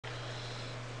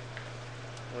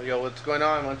Well, yo, what's going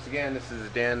on? Once again, this is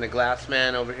Dan the Glass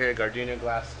Man over here at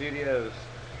GardunoGlass Studios.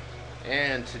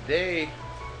 And today,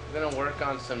 we're going to work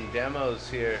on some demos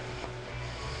here.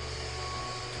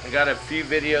 I got a few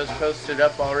videos posted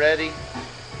up already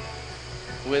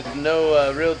with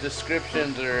no real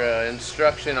descriptions or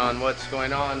instruction on what's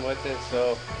going on with it.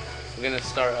 So, we're going to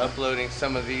start uploading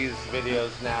some of these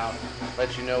videos now,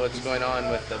 let you know what's going on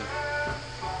with them.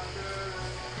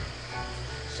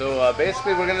 So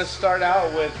basically we're going to start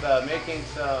out with making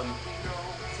some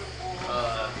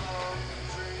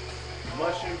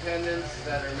mushroom pendants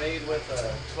that are made with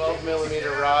a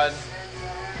 12mm rod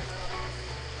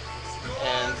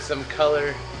and some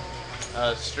color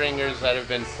stringers that have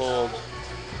been pulled.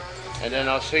 And then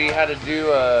I'll show you how to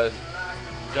do a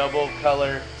double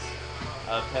color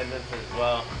pendants as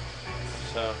well.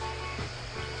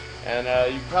 And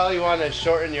you probably want to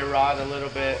shorten your rod a little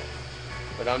bit,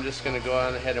 but I'm just going to go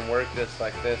on ahead and work this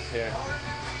like this here.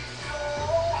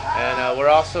 And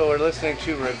we're listening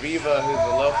to Reviva, who's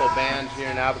a local band here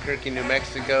in Albuquerque, New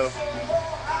Mexico.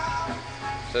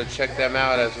 So check them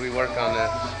out as we work on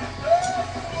this.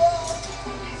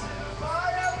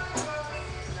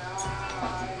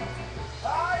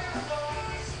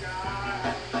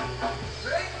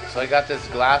 So I got this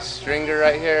glass stringer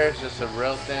right here. It's just a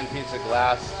real thin piece of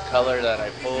glass color that I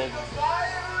pulled.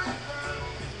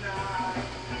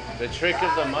 The trick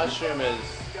of the mushroom is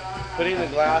putting the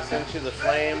glass into the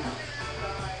flame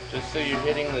just so you're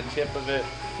hitting the tip of it.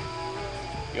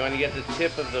 You want to get the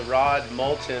tip of the rod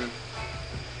molten,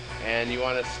 and you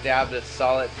want to stab this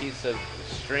solid piece of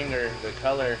stringer, the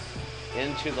color,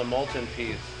 into the molten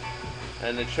piece.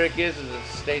 And the trick is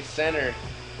to stay centered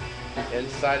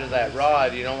inside of that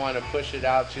rod. You don't want to push it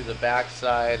out to the back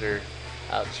side or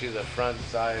out to the front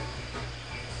side.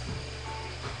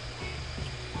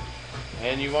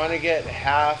 And you want to get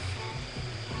half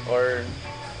or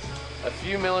a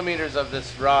few millimeters of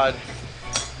this rod.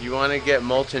 You want to get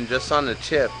molten just on the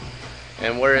tip,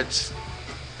 and where it's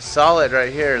solid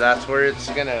right here, that's where it's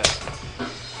gonna,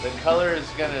 the color is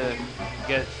gonna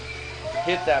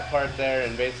hit that part there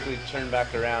and basically turn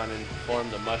back around and form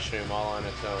the mushroom all on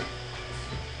its own.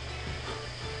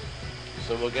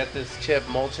 So we'll get this tip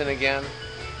molten again.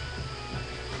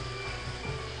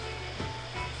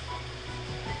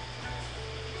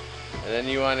 And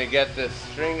then you want to get this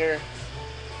stringer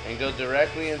and go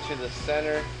directly into the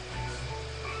center,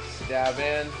 stab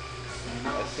in.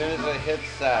 As soon as it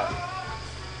hits that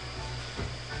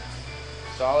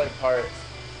solid part,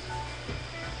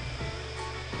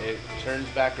 it turns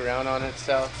back around on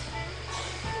itself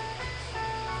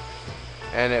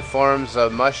and it forms a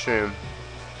mushroom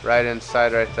right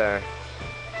inside right there.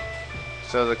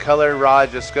 So the color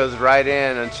rod just goes right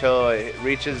in until it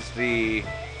reaches the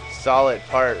solid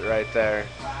part right there,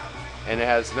 and it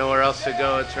has nowhere else to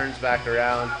go. It turns back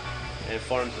around and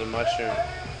forms the mushroom.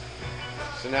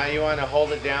 So now you want to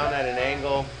hold it down at an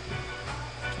angle,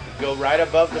 go right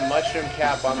above the mushroom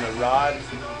cap on the rod,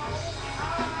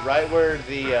 right where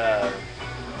the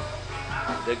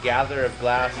gather of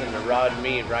glass and the rod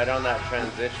meet, right on that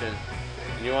transition.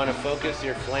 And you want to focus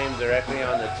your flame directly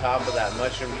on the top of that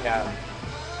mushroom cap.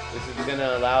 This is going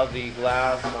to allow the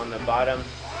glass on the bottom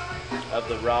of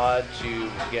the rod to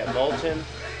get molten.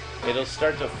 It'll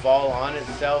start to fall on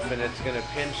itself, and it's going to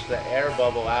pinch the air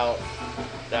bubble out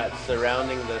that's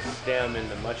surrounding the stem in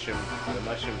the mushroom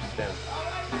stem.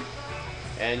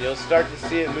 And you'll start to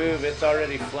see it move. It's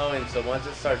already flowing, so once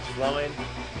it starts flowing,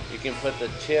 you can put the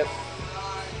tip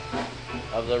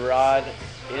of the rod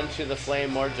into the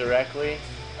flame more directly.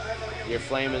 Your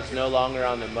flame is no longer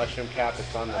on the mushroom cap,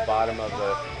 it's on the bottom of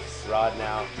the rod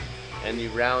now, and you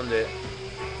round it.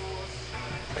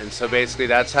 And so basically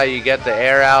that's how you get the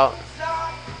air out,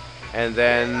 and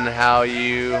then how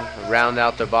you round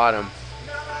out the bottom.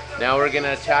 Now we're going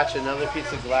to attach another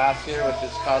piece of glass here, which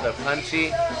is called a punchy.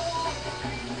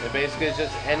 It basically is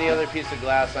just any other piece of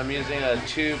glass. I'm using a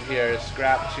tube here, a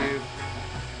scrap tube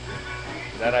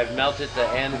that I've melted the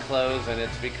end close, and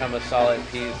it's become a solid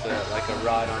piece, like a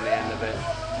rod on the end of it.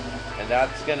 And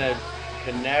that's going to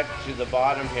connect to the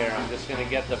bottom here. I'm just going to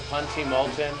get the punchy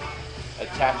molten,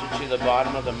 attach it to the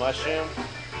bottom of the mushroom,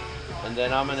 and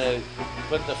then I'm going to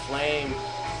put the flame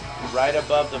right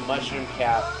above the mushroom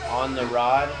cap on the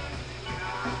rod,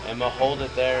 and we'll hold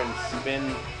it there and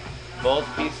spin both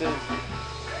pieces.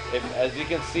 As you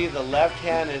can see, the left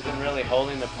hand isn't really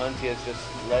holding the punchy, it's just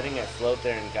letting it float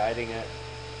there and guiding it.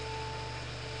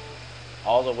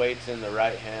 All the weight's in the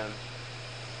right hand.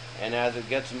 And as it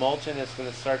gets molten, it's going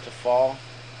to start to fall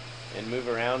and move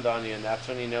around on you, and that's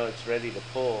when you know it's ready to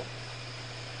pull.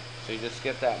 So you just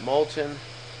get that molten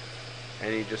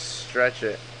and you just stretch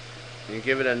it You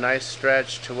give it a nice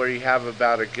stretch to where you have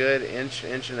about a good inch,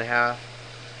 inch and a half.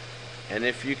 And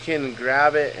if you can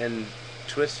grab it and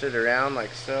twist it around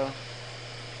like so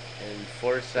and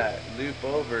force that loop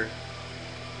over,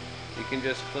 you can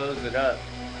just close it up.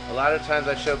 A lot of times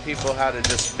I show people how to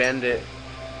just bend it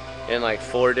in like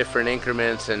 4 different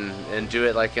increments and do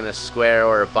it like in a square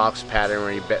or a box pattern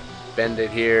where you bend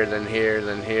it here, then here,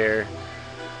 then here,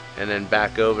 and then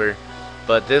back over.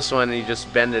 But this one, you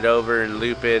just bend it over and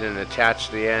loop it and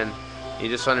attach the end. You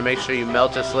just want to make sure you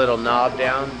melt this little knob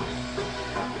down.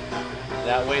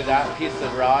 That way that piece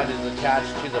of rod is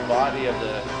attached to the body of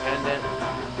the pendant.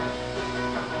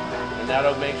 And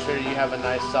that'll make sure you have a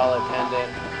nice solid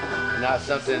pendant. Not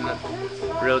something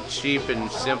real cheap and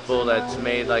simple that's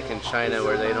made like in China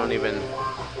where they don't even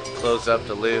close up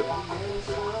the loop.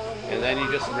 And then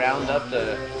you just round up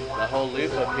the whole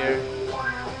loop up here.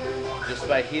 Just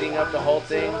by heating up the whole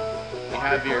thing, you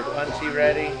have your punchy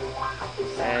ready,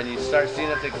 and you start seeing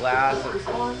that the glass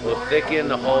will thicken,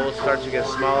 the holes start to get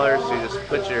smaller, so you just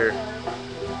put your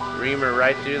reamer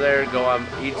right through there, go on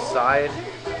each side,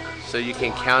 so you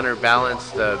can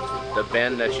counterbalance the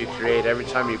bend that you create. Every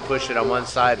time you push it on one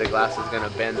side, the glass is going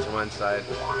to bend to one side.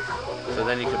 So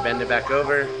then you can bend it back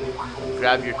over,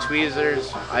 grab your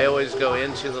tweezers. I always go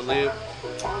into the loop.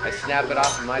 I snap it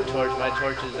off of my torch. My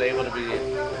torch is able to be,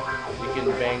 you can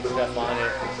bang stuff on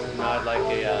it. It's not like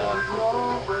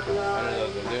one of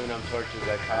those aluminum torches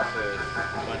that cost a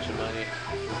bunch of money,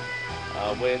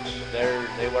 which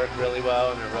they work really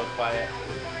well and they're real quiet,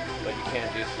 but you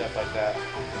can't do stuff like that.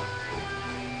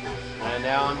 And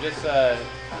now I'm just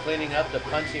cleaning up the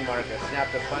punchy mark. I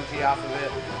snapped the punchy off of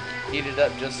it, heated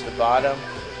up just the bottom,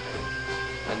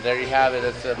 and there you have it.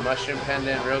 It's a mushroom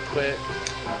pendant real quick.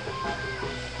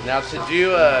 Now to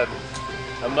do a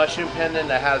mushroom pendant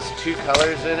that has 2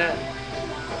 colors in it,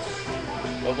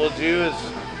 what we'll do is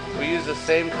we use the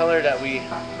same color that we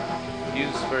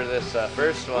used for this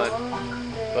first one,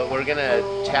 but we're going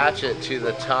to attach it to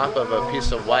the top of a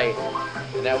piece of white.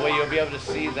 And that way you'll be able to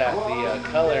see that the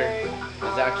color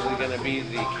is actually going to be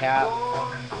the cap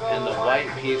and the white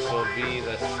piece will be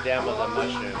the stem of the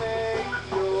mushroom.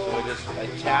 So we just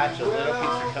attach a little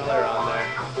piece of color on there.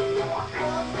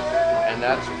 And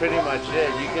that's pretty much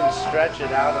it. You can stretch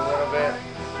it out a little bit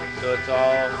so it's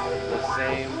all the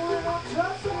same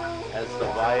as the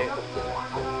white.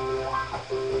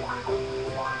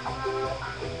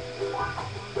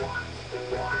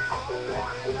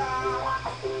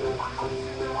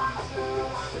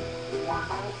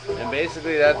 And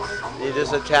basically you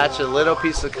just attach a little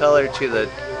piece of color to the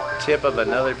tip of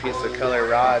another piece of color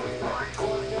rod.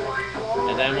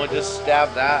 And then we'll just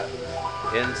stab that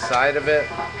inside of it.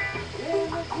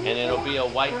 And it'll be a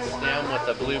white stem with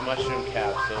a blue mushroom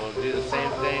cap. So we'll do the same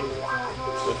thing.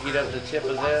 We'll heat up the tip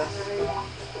of this.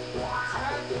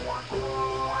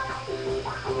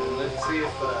 And let's see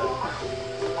if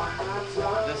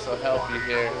this will help you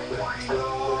here.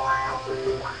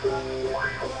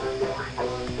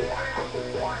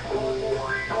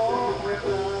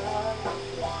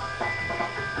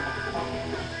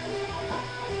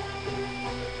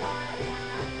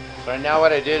 Right now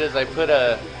what I did is I put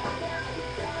a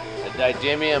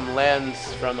didymium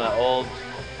lens from an old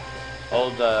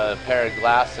pair of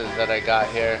glasses that I got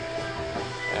here,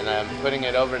 and I'm putting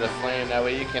it over the flame. That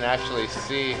way you can actually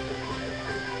see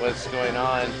what's going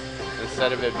on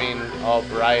instead of it being all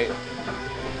bright.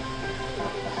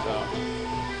 So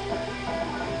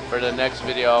for the next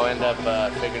video I'll end up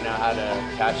figuring out how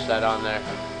to attach that on there.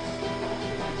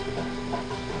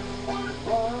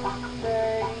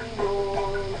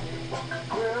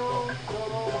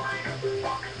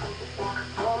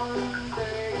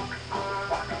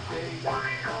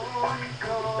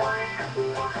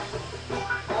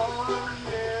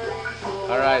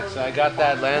 Alright, so I got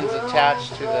that lens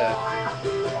attached to the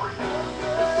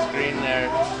screen there.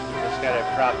 Just got it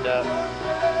propped up.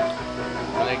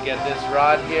 I'm going to get this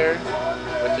rod here,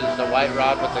 which is the white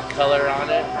rod with the color on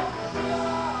it.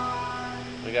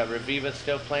 We got Reviva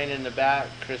still playing in the back,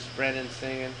 Chris Brennan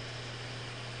singing.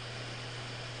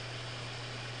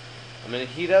 I'm going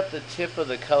to heat up the tip of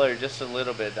the color just a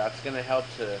little bit. That's going to help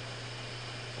to,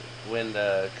 when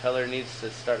the color needs to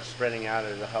start spreading out,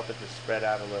 it'll help it to spread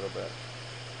out a little bit.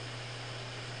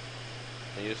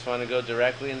 And you just want to go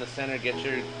directly in the center, get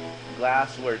your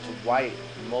glass where it's white,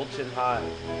 molten hot,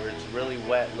 where it's really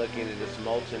wet looking and just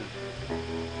molten.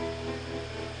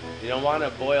 You don't want to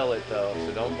boil it though,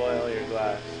 so don't boil your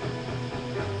glass.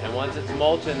 And once it's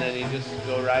molten, then you just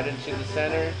go right into the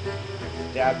center,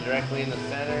 dab directly in the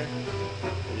center,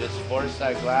 and just force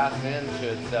that glass into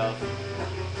itself.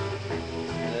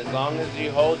 And then As long as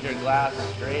you hold your glass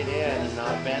straight in and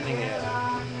not bending it,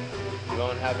 you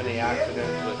won't have any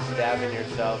accidents with stabbing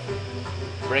yourself,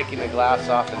 breaking the glass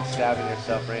off and stabbing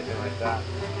yourself or anything like that.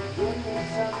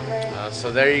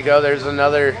 So there you go, there's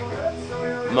another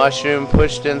mushroom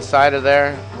pushed inside of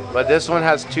there, but this one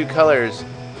has two colors.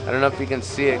 I don't know if you can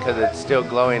see it because it's still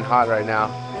glowing hot right now.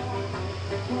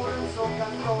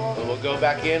 But we'll go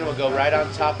back in, we'll go right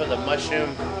on top of the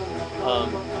mushroom.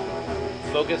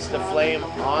 Focus the flame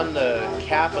on the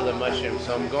cap of the mushroom.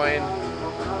 So I'm going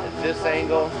at this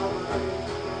angle,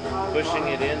 pushing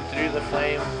it in through the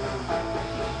flame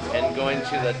and going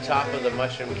to the top of the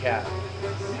mushroom cap.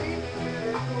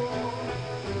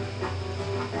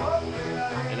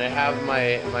 And I have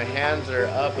my hands are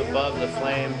up above the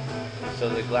flame, so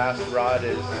the glass rod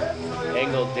is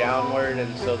angled downward,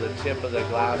 and so the tip of the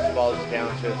glass falls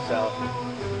down to itself.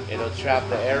 It'll trap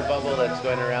the air bubble that's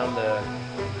going around the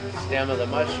stem of the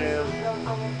mushroom,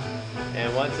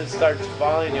 and once it starts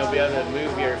falling, you'll be able to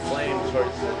move your flame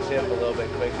towards the tip a little bit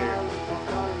quicker.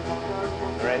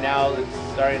 Right now it's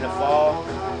starting to fall.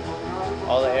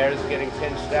 All the air is getting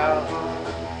pinched out.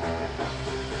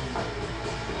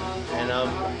 And I'm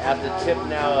at the tip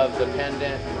now of the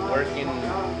pendant, working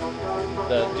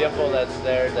the dimple that's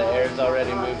there. The air's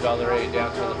already moved all the way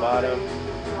down to the bottom.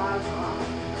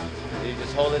 You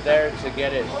just hold it there to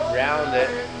get it rounded,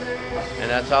 and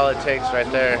that's all it takes right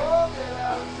there.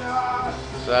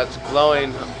 So that's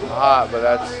glowing hot, but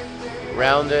that's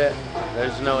rounded.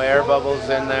 There's no air bubbles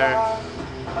in there.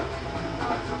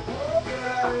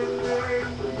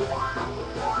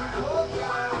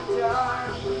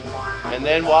 And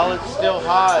then while it's still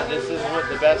hot, this is what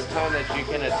the best time that you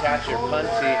can attach your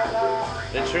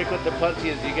punty. The trick with the punty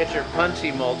is you get your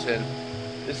punty molten.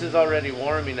 This is already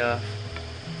warm enough.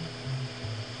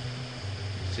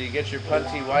 So you get your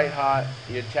punty white hot,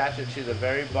 you attach it to the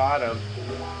very bottom,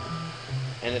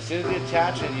 and as soon as you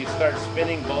attach it, you start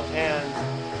spinning both hands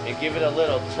and give it a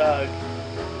little tug.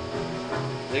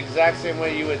 The exact same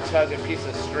way you would tug a piece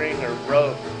of string or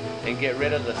rope and get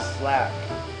rid of the slack.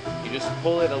 You just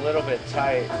pull it a little bit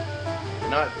tight.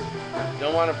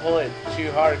 Don't want to pull it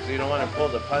too hard because you don't want to pull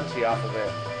the punty off of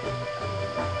it.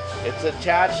 It's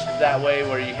attached that way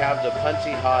where you have the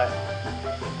punty hot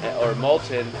or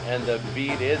molten and the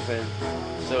bead isn't,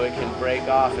 so it can break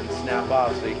off and snap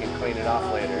off so you can clean it off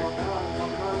later.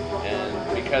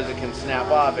 And because it can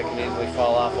snap off, it can easily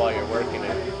fall off while you're working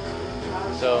it.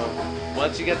 So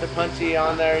once you get the punty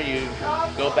on there, you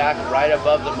go back right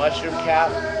above the mushroom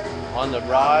cap on the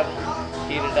rod,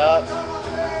 heat it up,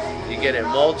 you get it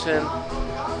molten,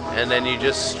 and then you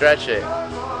just stretch it.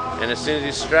 And as soon as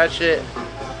you stretch it,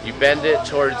 you bend it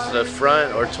towards the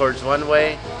front or towards one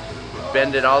way,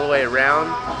 bend it all the way around,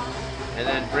 and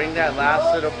then bring that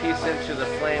last little piece into the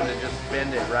flame and just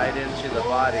bend it right into the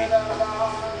body,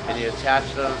 and you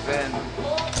attach those in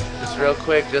just real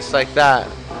quick, just like that.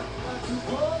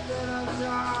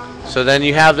 So then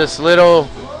you have this little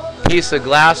piece of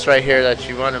glass right here that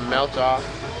you want to melt off.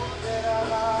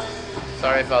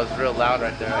 Sorry if I was real loud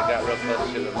right there, I got real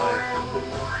close to the mic.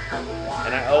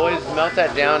 And I always melt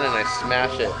that down and I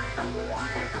smash it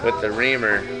with the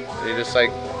reamer. You just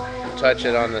like touch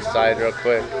it on the side real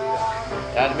quick.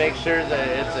 Gotta make sure that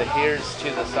it adheres to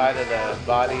the side of the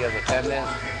body of the pendant.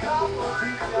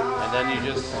 And then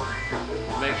you just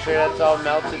make sure that's all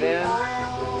melted in.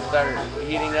 Start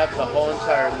heating up the whole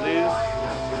entire loop.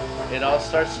 It all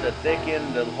starts to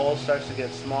thicken, the hole starts to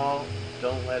get small.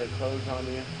 Don't let it close on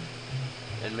you.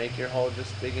 And make your hole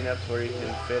just big enough to where you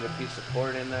can fit a piece of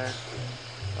cord in there.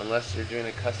 Unless you're doing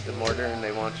a custom order and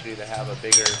they want you to have a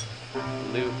bigger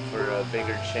loop for a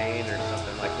bigger chain or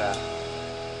something like that.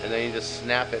 And then you just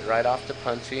snap it right off the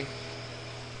punty.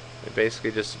 It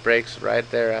basically just breaks right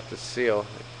there at the seal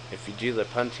if you do the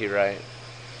punty right.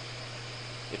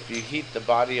 If you heat the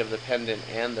body of the pendant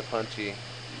and the punty,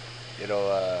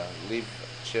 it'll leave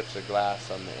chips of glass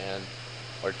on the end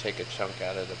or take a chunk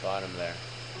out of the bottom there.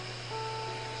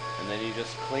 And then you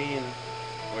just clean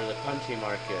where the punty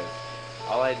mark is.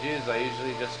 All I do is I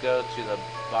usually just go to the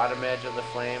bottom edge of the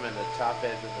flame and the top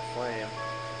edge of the flame,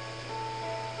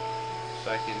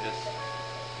 so I can just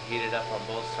heat it up on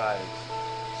both sides,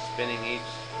 spinning each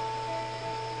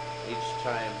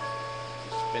time,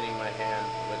 just spinning my hand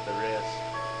with the wrist,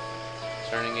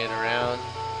 turning it around,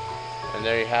 and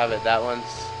there you have it. That one's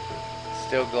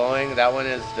still glowing. That one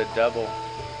is the double.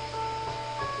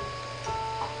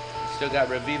 Still got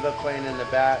Reviva playing in the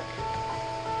back.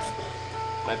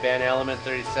 My band Element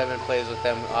 37 plays with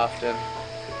them often.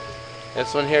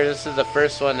 This one here, this is the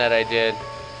first one that I did,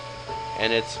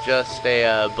 and it's just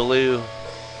a blue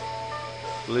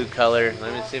color.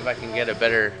 Let me see if I can get a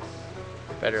better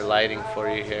better lighting for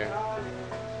you here.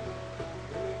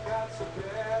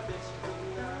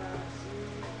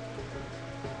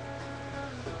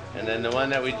 And then the one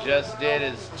that we just did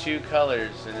is 2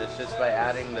 colors, and it's just by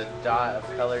adding the dot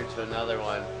of color to another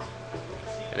one.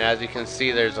 And as you can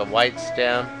see, there's a white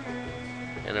stem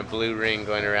and a blue ring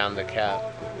going around the cap.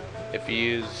 If you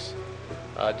use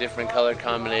different color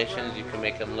combinations, you can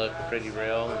make them look pretty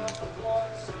real.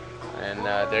 And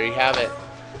there you have it.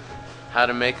 How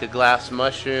to make a glass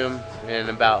mushroom in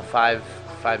about five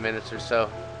minutes or so.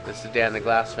 This is Dan the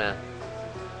Glass Man.